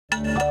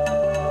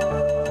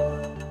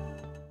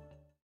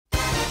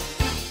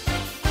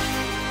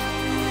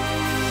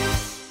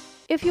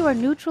If you are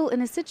neutral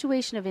in a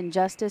situation of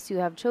injustice, you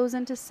have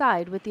chosen to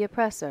side with the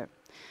oppressor.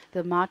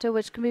 The motto,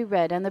 which can be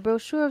read on the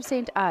brochure of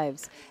Saint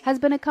Yves, has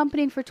been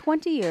accompanying for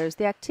 20 years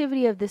the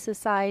activity of this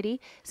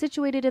society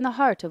situated in the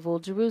heart of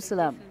Old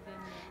Jerusalem.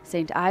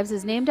 Saint Yves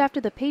is named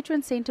after the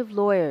patron saint of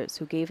lawyers,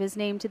 who gave his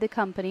name to the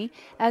company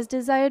as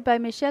desired by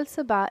Michel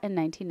Sabbah in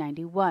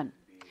 1991.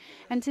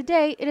 And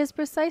today it is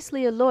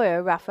precisely a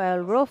lawyer,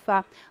 Raffoul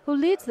Rofa, who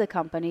leads the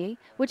company,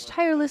 which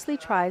tirelessly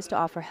tries to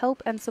offer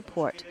help and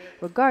support,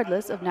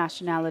 regardless of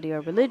nationality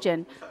or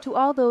religion, to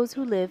all those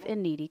who live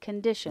in needy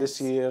conditions. This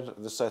year,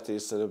 the society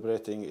is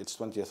celebrating its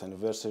 20th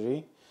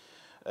anniversary.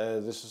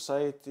 The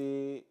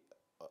society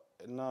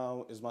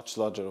now is much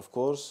larger, of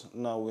course.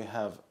 Now we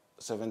have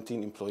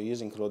 17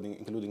 employees,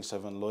 including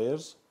 7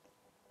 lawyers.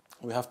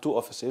 We have 2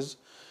 offices,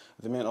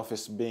 the main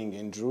office being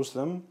in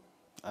Jerusalem,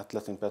 at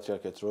Latin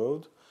Patriarchate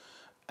Road,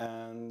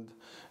 and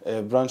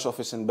a branch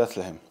office in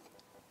Bethlehem.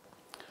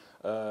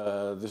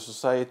 The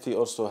society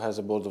also has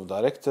a board of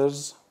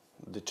directors,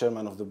 the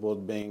chairman of the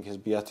board being His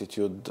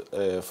Beatitude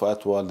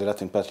Fuatwal, the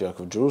Latin Patriarch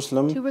of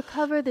Jerusalem. To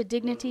recover the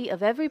dignity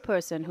of every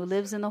person who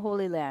lives in the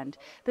Holy Land,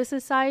 the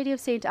Society of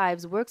Saint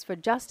Yves works for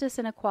justice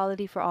and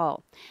equality for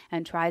all,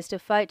 and tries to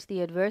fight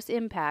the adverse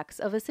impacts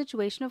of a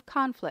situation of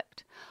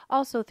conflict,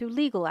 also through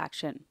legal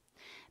action.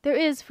 There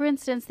is, for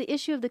instance, the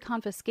issue of the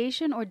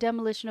confiscation or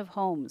demolition of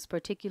homes,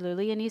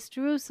 particularly in East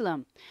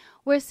Jerusalem,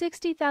 where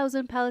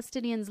 60,000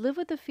 Palestinians live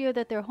with the fear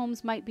that their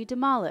homes might be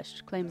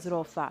demolished, claims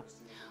Rofa,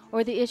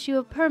 or the issue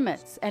of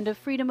permits and of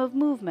freedom of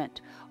movement,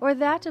 or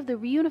that of the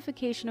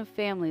reunification of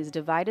families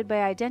divided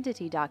by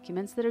identity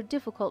documents that are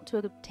difficult to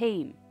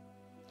obtain.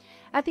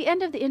 At the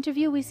end of the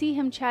interview, we see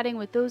him chatting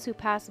with those who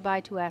pass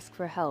by to ask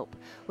for help,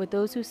 with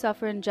those who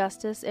suffer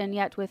injustice, and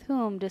yet with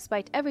whom,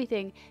 despite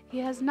everything, he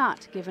has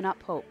not given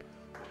up hope.